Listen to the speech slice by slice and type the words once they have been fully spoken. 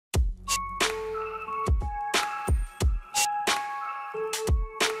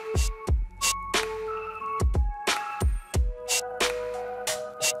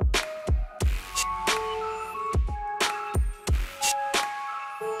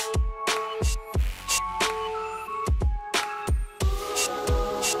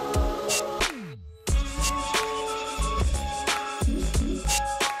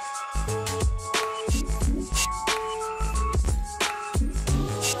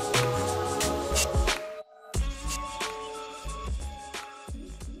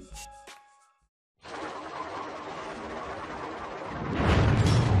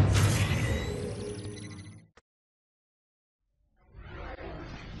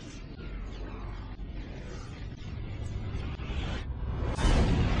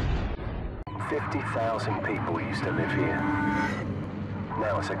50,000 people used to live here.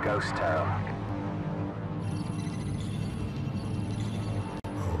 Now it's a ghost town.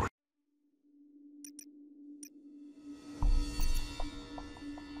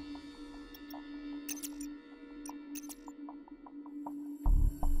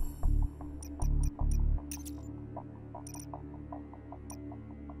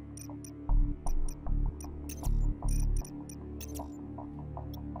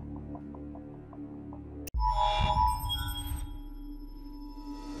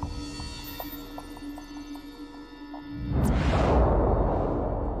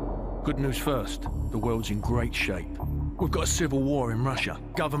 Good news first, the world's in great shape. We've got a civil war in Russia,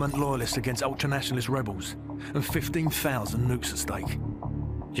 government loyalists against ultranationalist rebels, and 15,000 nukes at stake.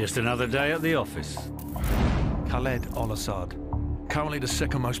 Just another day at the office. Khaled al-Assad, currently the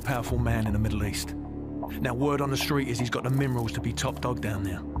second most powerful man in the Middle East. Now word on the street is he's got the minerals to be top dog down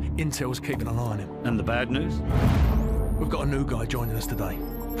there. Intel's keeping an eye on him. And the bad news? We've got a new guy joining us today,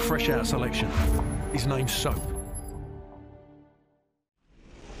 fresh out of selection. His name's Soap.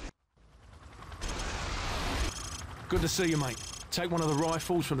 Good to see you, mate. Take one of the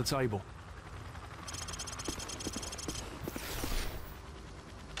rifles from the table.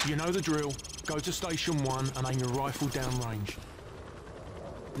 You know the drill. Go to Station 1 and aim your rifle downrange.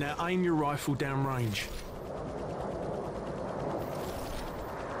 Now aim your rifle downrange.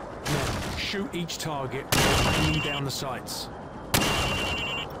 Now shoot each target, aiming down the sights.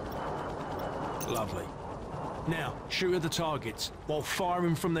 Lovely. Now shoot at the targets while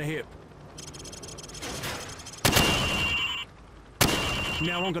firing from the hip.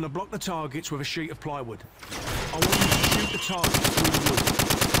 Now I'm going to block the targets with a sheet of plywood. I want you to shoot the targets through the wood.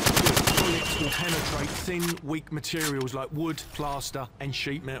 Good. Bullets will penetrate thin, weak materials like wood, plaster, and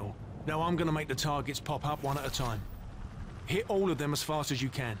sheet metal. Now I'm going to make the targets pop up one at a time. Hit all of them as fast as you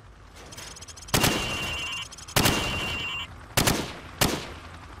can.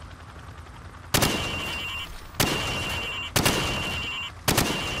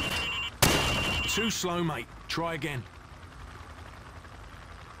 Too slow, mate. Try again.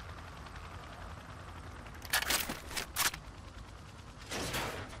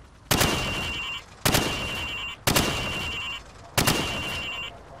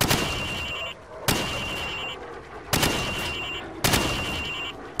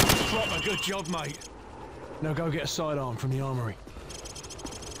 Good job, mate. Now go get a sidearm from the armory.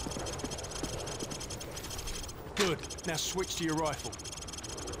 Good. Now switch to your rifle.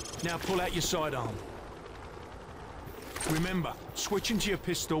 Now pull out your sidearm. Remember, switching to your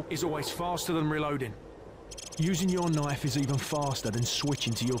pistol is always faster than reloading. Using your knife is even faster than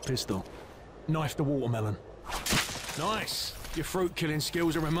switching to your pistol. Knife the watermelon. Nice. Your fruit-killing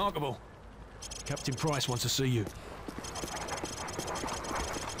skills are remarkable. Captain Price wants to see you.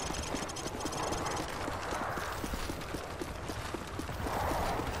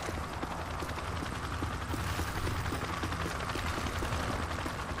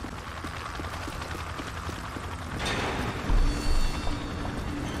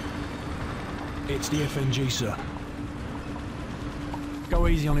 It's the FNG, sir. Go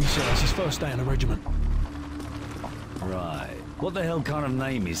easy on him, sir. It's his first day in the regiment. Right. What the hell kind of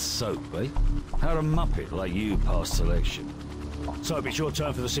name is Soap, eh? How'd a muppet like you pass selection? Soap, it's your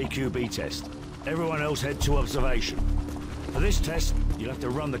turn for the CQB test. Everyone else head to observation. For this test, you'll have to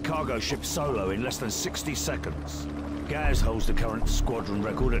run the cargo ship solo in less than 60 seconds. Gaz holds the current squadron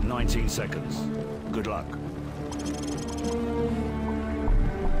record at 19 seconds. Good luck.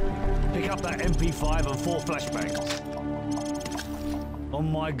 Pick up that MP5 and 4 flashbangs. On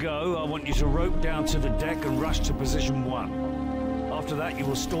my go, I want you to rope down to the deck and rush to position 1. After that, you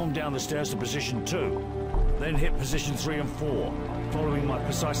will storm down the stairs to position 2. Then hit position 3 and 4, following my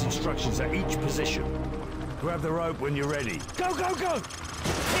precise instructions at each position. Grab the rope when you're ready. Go, go, go!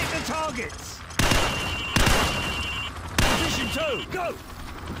 Hit the targets! Position 2, go!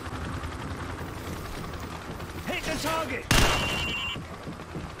 Hit the target!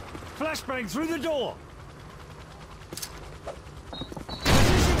 Flashbang through the door!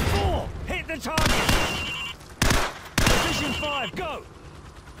 Position 4! Hit the target! Position 5, go!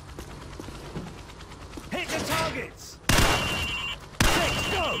 Hit the targets!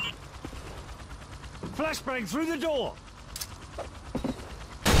 6, go! Flashbang through the door!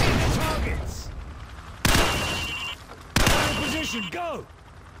 Hit the targets! Final position, go!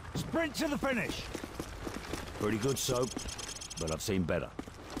 Sprint to the finish! Pretty good, Soap, but I've seen better.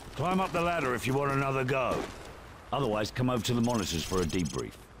 Climb up the ladder if you want another go. Otherwise, come over to the monitors for a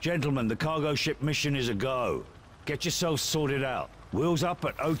debrief. Gentlemen, the cargo ship mission is a go. Get yourselves sorted out. Wheels up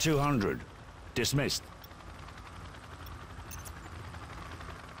at 0200. Dismissed.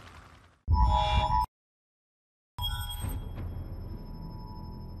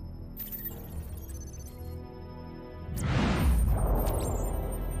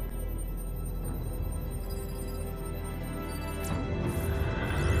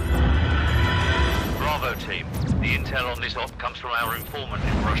 intel on this op comes from our informant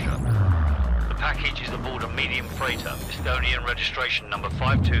in Russia. The package is aboard a medium freighter, Estonian registration number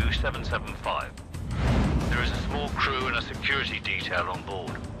 52775. There is a small crew and a security detail on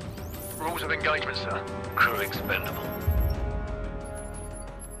board. Rules of engagement, sir. Crew expendable.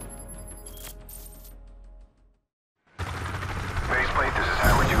 Baseplate, this is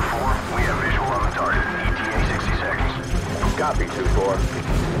Hammer 2-4. We have visual on the target. ETA 60 seconds. Copy, 2-4.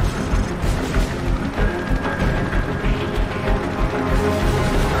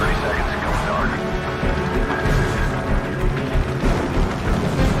 30 seconds, going dark.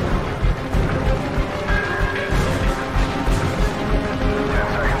 10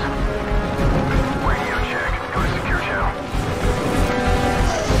 seconds. Radio check. Go to secure channel.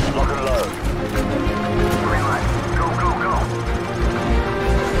 Lock and load. Green light. Go, go, go.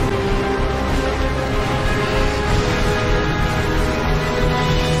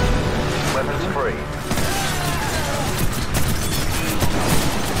 Weapons free.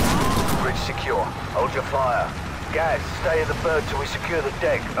 Bridge secure. Hold your fire. Guys, stay in the bird till we secure the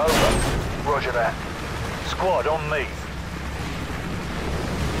deck. Over. Roger that. Squad, on me.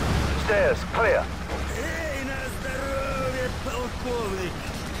 Stairs, clear.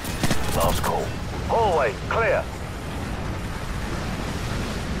 Last call. Hallway, clear.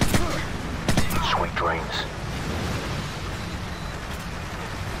 Sweet dreams.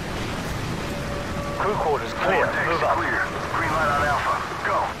 Crew quarters clear. Move up. Clear. Green light on Alpha.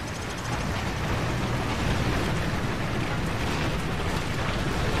 Go.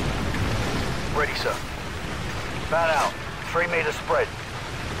 Ready, sir. Fan out. 3 meter spread.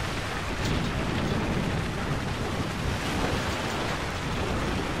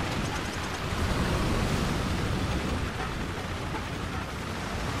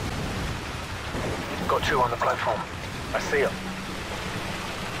 Got 2 on the platform. I see them.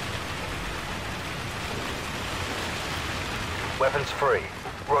 Weapons free.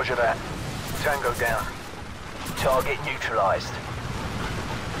 Roger that. Tango down. Target neutralized.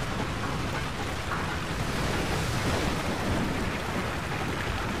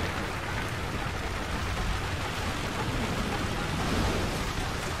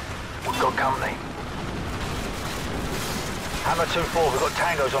 We've got company. Hammer 2-4, we've got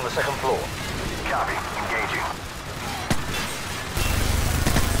tangos on the 2nd floor. Copy. Engaging.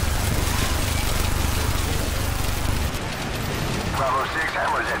 Bravo 6,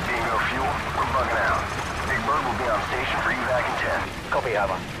 Hammer's at Bingo Fuel. We're bugging out. Big Bird will be on station for evac in 10. Copy,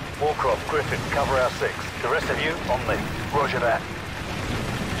 Hammer. Warcroft, Griffin, cover our 6. The rest of you, on me. Roger that.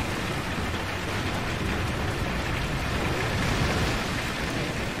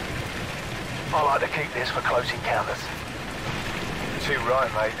 I like to keep this for close encounters. Too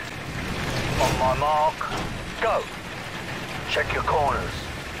right, mate. On my mark, go. Check your corners.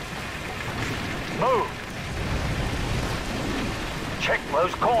 Move. Check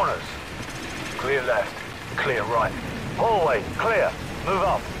those corners. Clear left, clear right. Hallway, clear. Move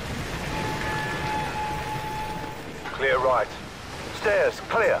up. Clear right. Stairs,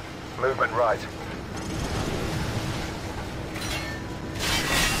 clear. Movement right.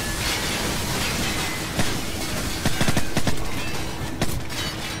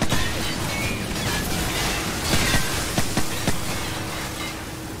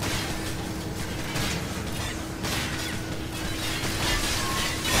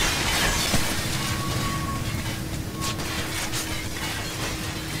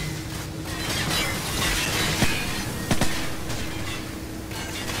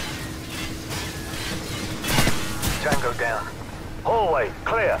 Tango down. Hallway,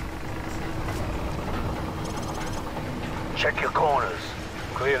 clear. Check your corners.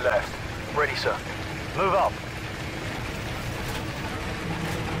 Clear left. Ready, sir. Move up.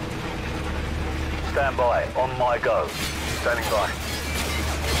 Stand by. On my go. Standing by.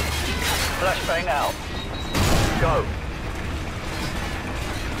 Flashbang out. Go.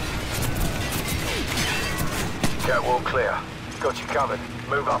 Catwalk clear. Got you covered.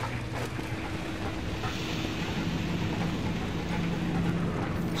 Move up.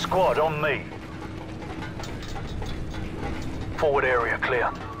 Squad, on me. Forward area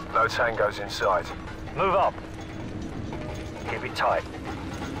clear. No tangos inside. Move up. Keep it tight.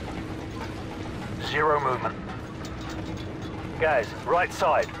 0 movement. Guys, right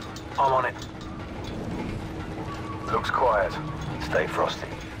side. I'm on it. Looks quiet. Stay frosty.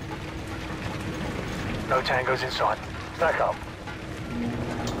 No tangos inside. Stack up.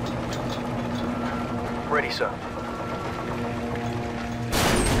 Ready, sir.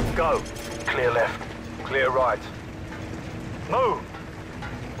 Go. Clear left. Clear right. Move.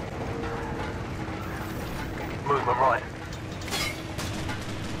 Movement right.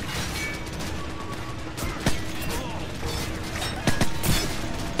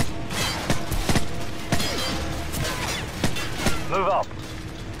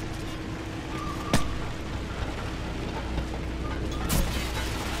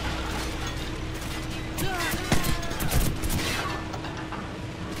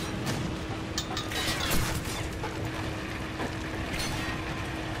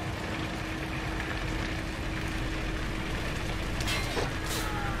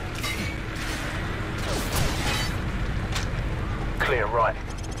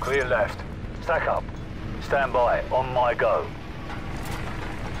 Clear left. Stack up. Stand by. On my go.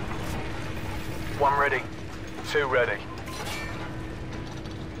 1 ready. 2 ready.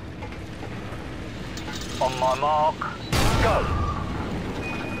 On my mark. Go!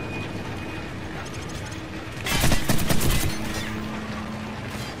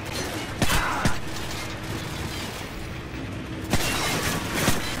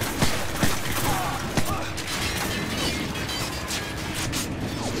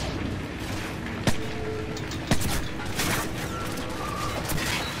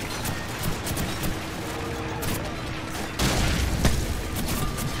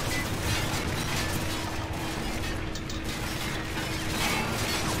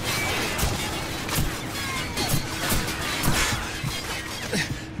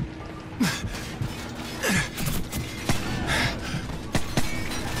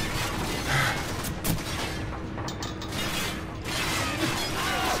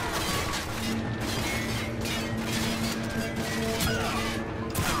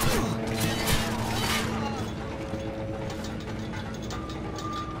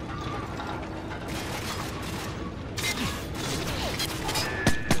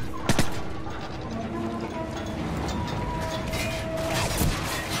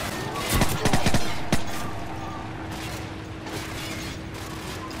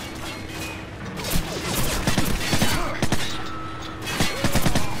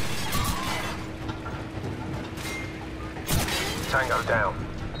 Tango down.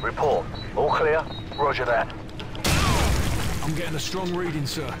 Report. All clear? Roger that. I'm getting a strong reading,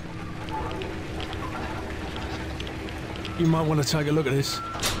 sir. You might want to take a look at this.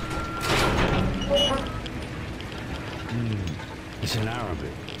 It's in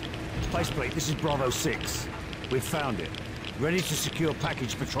Arabic. Faceplate, this is Bravo 6. We've found it. Ready to secure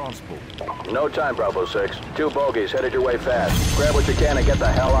package for transport. No time, Bravo 6. 2 bogies headed your way fast. Grab what you can and get the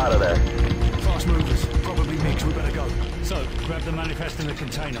hell out of there. Fast movers. Probably mixed. We better go. So, grab the manifest in the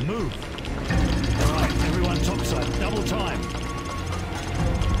container. Move! Alright, everyone topside. Double time.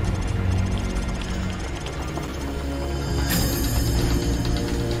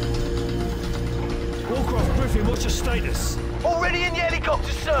 Warcraft Griffin, what's your status? Already in the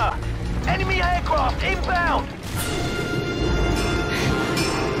helicopter, sir! Enemy aircraft inbound!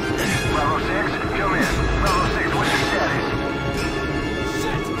 Bravo 6, come in. Bravo 6, what's your status?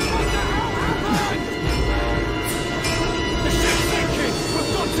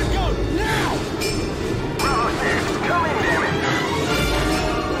 We've got to go now! Bravo 6, come in, damn it!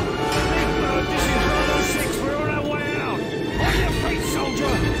 Big Bird, this is Bravo 6. We're on our way out. On your feet,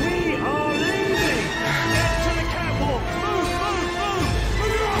 soldier. We are leaving. Get to the catwalk. Move, move, move.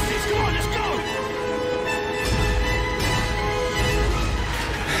 Move your asses. Come on, let's go.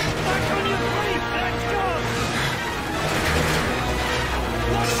 Back on your feet. Let's go.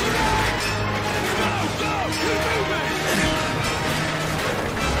 Watch your back. Go, go. Keep moving.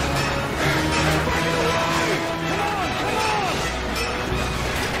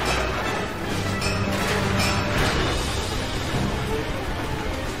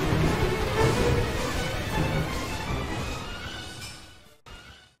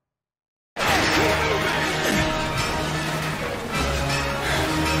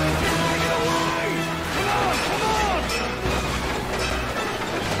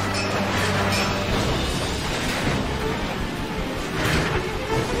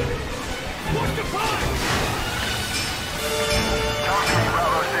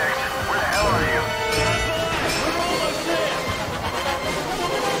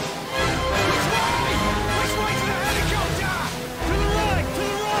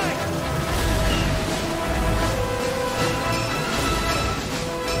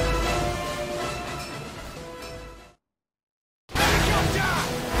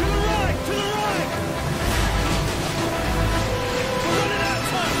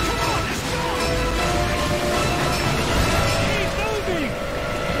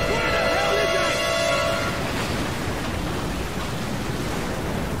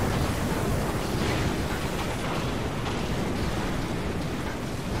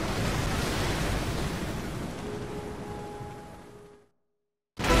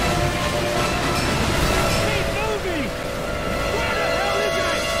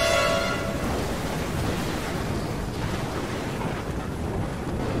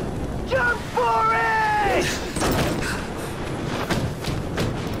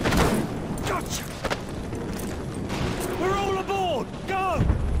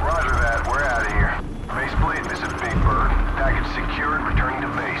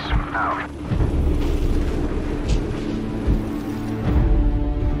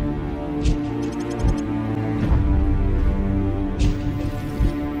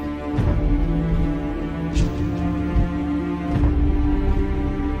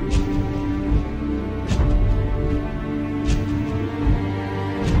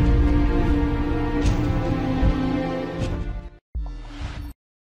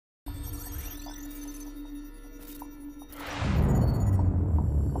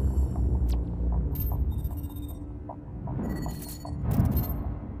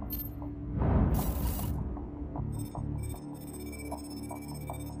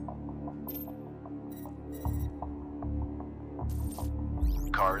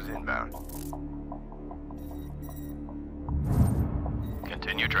 Cars inbound.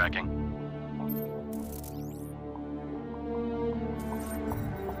 Continue tracking.